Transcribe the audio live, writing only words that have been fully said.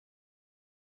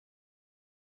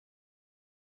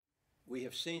We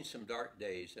have seen some dark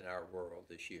days in our world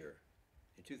this year.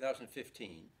 In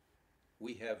 2015,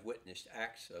 we have witnessed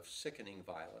acts of sickening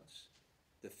violence,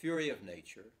 the fury of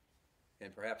nature,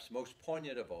 and perhaps most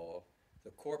poignant of all,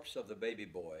 the corpse of the baby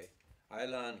boy,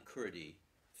 Aylan Kurdi,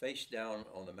 face down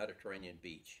on the Mediterranean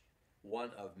beach,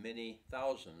 one of many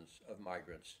thousands of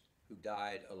migrants who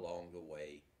died along the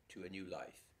way to a new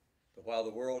life. But while the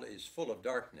world is full of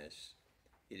darkness,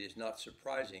 it is not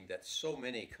surprising that so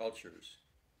many cultures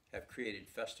have created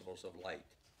festivals of light.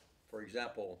 For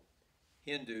example,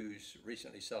 Hindus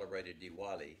recently celebrated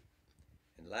Diwali,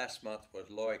 and last month was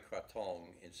Loy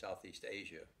Krathong in Southeast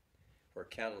Asia, where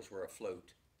candles were afloat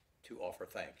to offer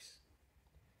thanks.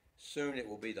 Soon it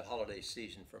will be the holiday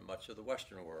season for much of the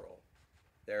Western world.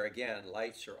 There again,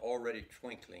 lights are already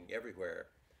twinkling everywhere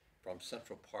from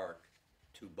Central Park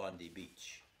to Bondi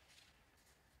Beach.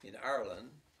 In Ireland,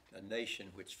 a nation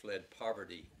which fled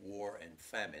poverty, war, and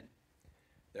famine,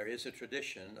 there is a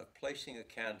tradition of placing a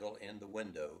candle in the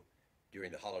window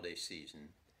during the holiday season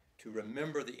to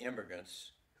remember the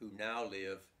immigrants who now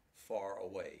live far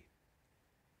away.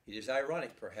 It is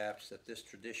ironic, perhaps, that this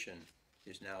tradition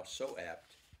is now so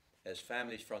apt as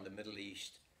families from the Middle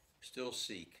East still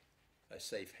seek a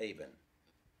safe haven.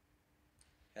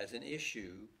 As an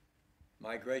issue,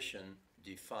 migration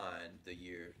defined the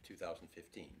year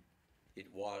 2015. It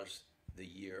was the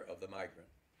year of the migrant.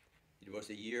 It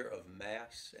was a year of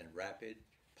mass and rapid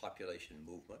population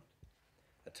movement,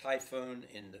 a typhoon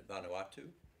in Vanuatu,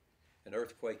 an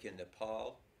earthquake in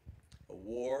Nepal, a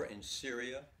war in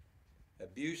Syria,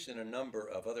 abuse in a number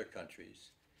of other countries,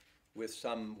 with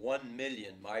some 1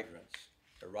 million migrants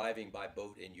arriving by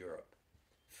boat in Europe,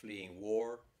 fleeing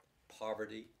war,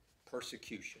 poverty,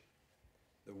 persecution.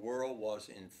 The world was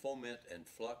in foment and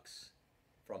flux,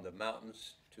 from the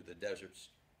mountains to the deserts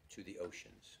to the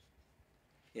oceans.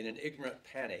 In an ignorant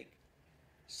panic,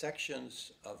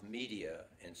 sections of media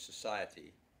and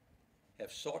society have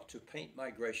sought to paint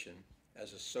migration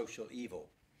as a social evil,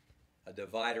 a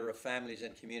divider of families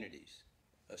and communities,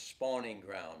 a spawning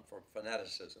ground for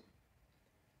fanaticism.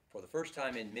 For the first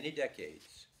time in many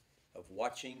decades of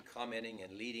watching, commenting,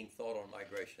 and leading thought on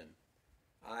migration,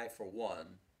 I, for one,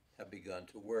 have begun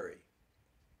to worry.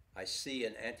 I see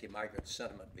an anti-migrant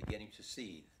sentiment beginning to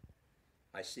seethe.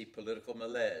 I see political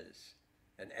malaise,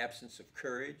 an absence of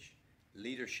courage,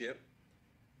 leadership,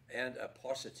 and a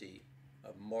paucity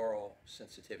of moral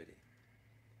sensitivity.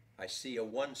 I see a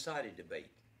one-sided debate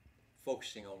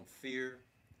focusing on fear,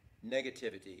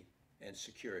 negativity, and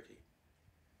security.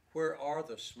 Where are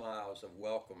the smiles of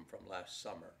welcome from last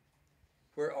summer?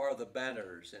 Where are the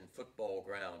banners in football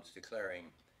grounds declaring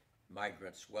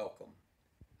migrants welcome?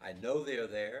 I know they are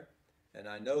there, and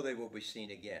I know they will be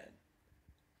seen again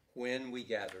when we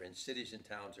gather in cities and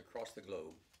towns across the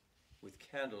globe with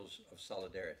candles of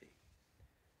solidarity.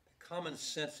 The common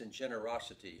sense and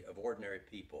generosity of ordinary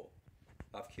people,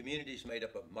 of communities made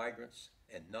up of migrants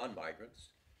and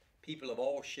non-migrants, people of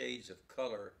all shades of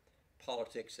color,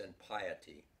 politics, and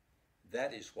piety,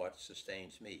 that is what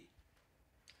sustains me.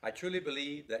 I truly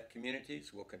believe that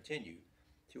communities will continue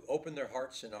to open their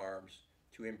hearts and arms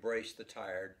to embrace the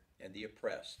tired and the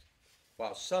oppressed.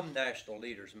 While some national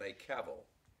leaders may cavil,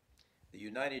 the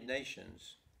United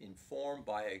Nations, informed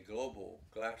by a global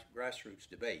grassroots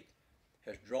debate,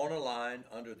 has drawn a line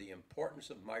under the importance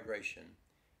of migration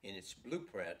in its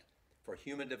blueprint for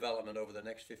human development over the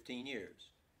next 15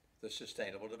 years, the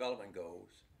Sustainable Development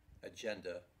Goals,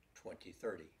 Agenda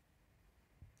 2030.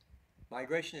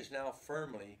 Migration is now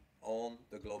firmly on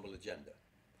the global agenda.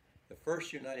 The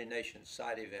first United Nations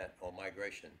side event on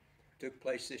migration took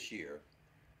place this year,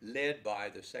 led by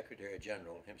the Secretary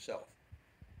General himself.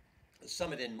 The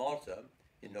summit in Malta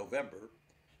in November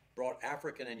brought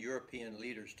African and European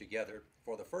leaders together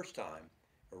for the first time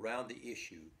around the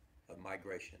issue of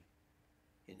migration.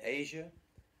 In Asia,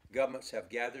 governments have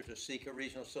gathered to seek a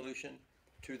regional solution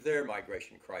to their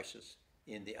migration crisis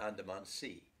in the Andaman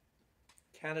Sea.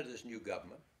 Canada's new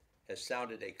government has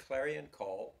sounded a clarion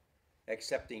call,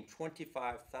 accepting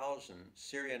 25,000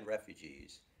 Syrian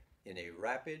refugees in a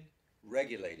rapid,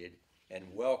 regulated,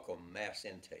 and welcome mass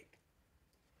intake.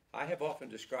 I have often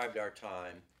described our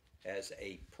time as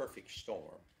a perfect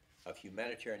storm of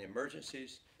humanitarian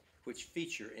emergencies which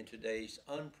feature in today's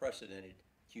unprecedented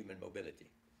human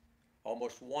mobility.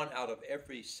 Almost 1 out of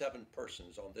every 7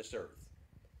 persons on this earth,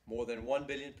 more than 1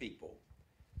 billion people,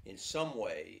 in some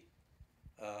way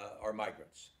are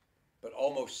migrants. But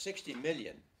almost 60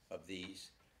 million of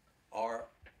these are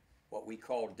what we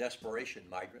call desperation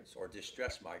migrants or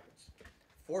distress migrants,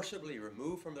 forcibly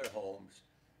removed from their homes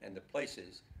and the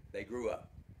places they grew up.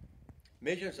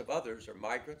 Millions of others are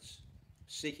migrants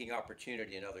seeking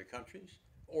opportunity in other countries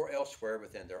or elsewhere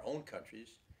within their own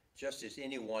countries, just as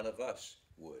any one of us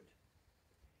would.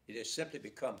 It has simply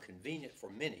become convenient for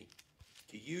many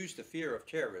to use the fear of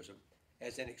terrorism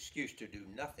as an excuse to do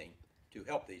nothing to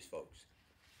help these folks.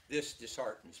 This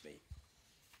disheartens me.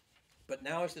 But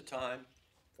now is the time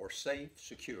for safe,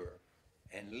 secure,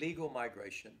 and legal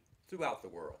migration throughout the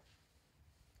world.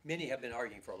 Many have been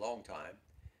arguing for a long time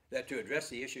that to address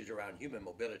the issues around human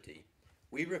mobility,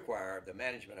 we require the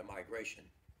management of migration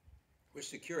with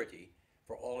security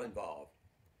for all involved.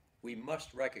 We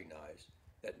must recognize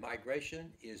that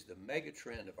migration is the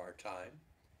megatrend of our time,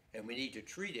 and we need to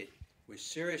treat it with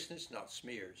seriousness, not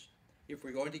smears, if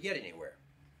we're going to get anywhere.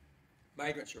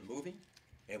 Migrants are moving,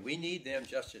 and we need them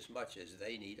just as much as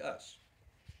they need us.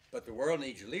 But the world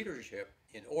needs leadership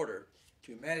in order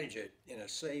to manage it in a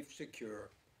safe, secure,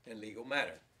 and legal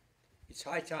manner. It's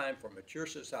high time for mature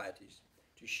societies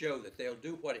to show that they'll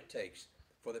do what it takes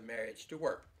for the marriage to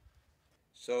work.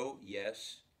 So,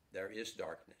 yes, there is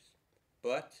darkness,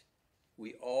 but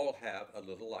we all have a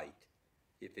little light.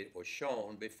 If it was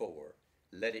shone before,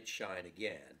 let it shine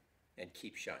again and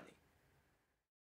keep shining.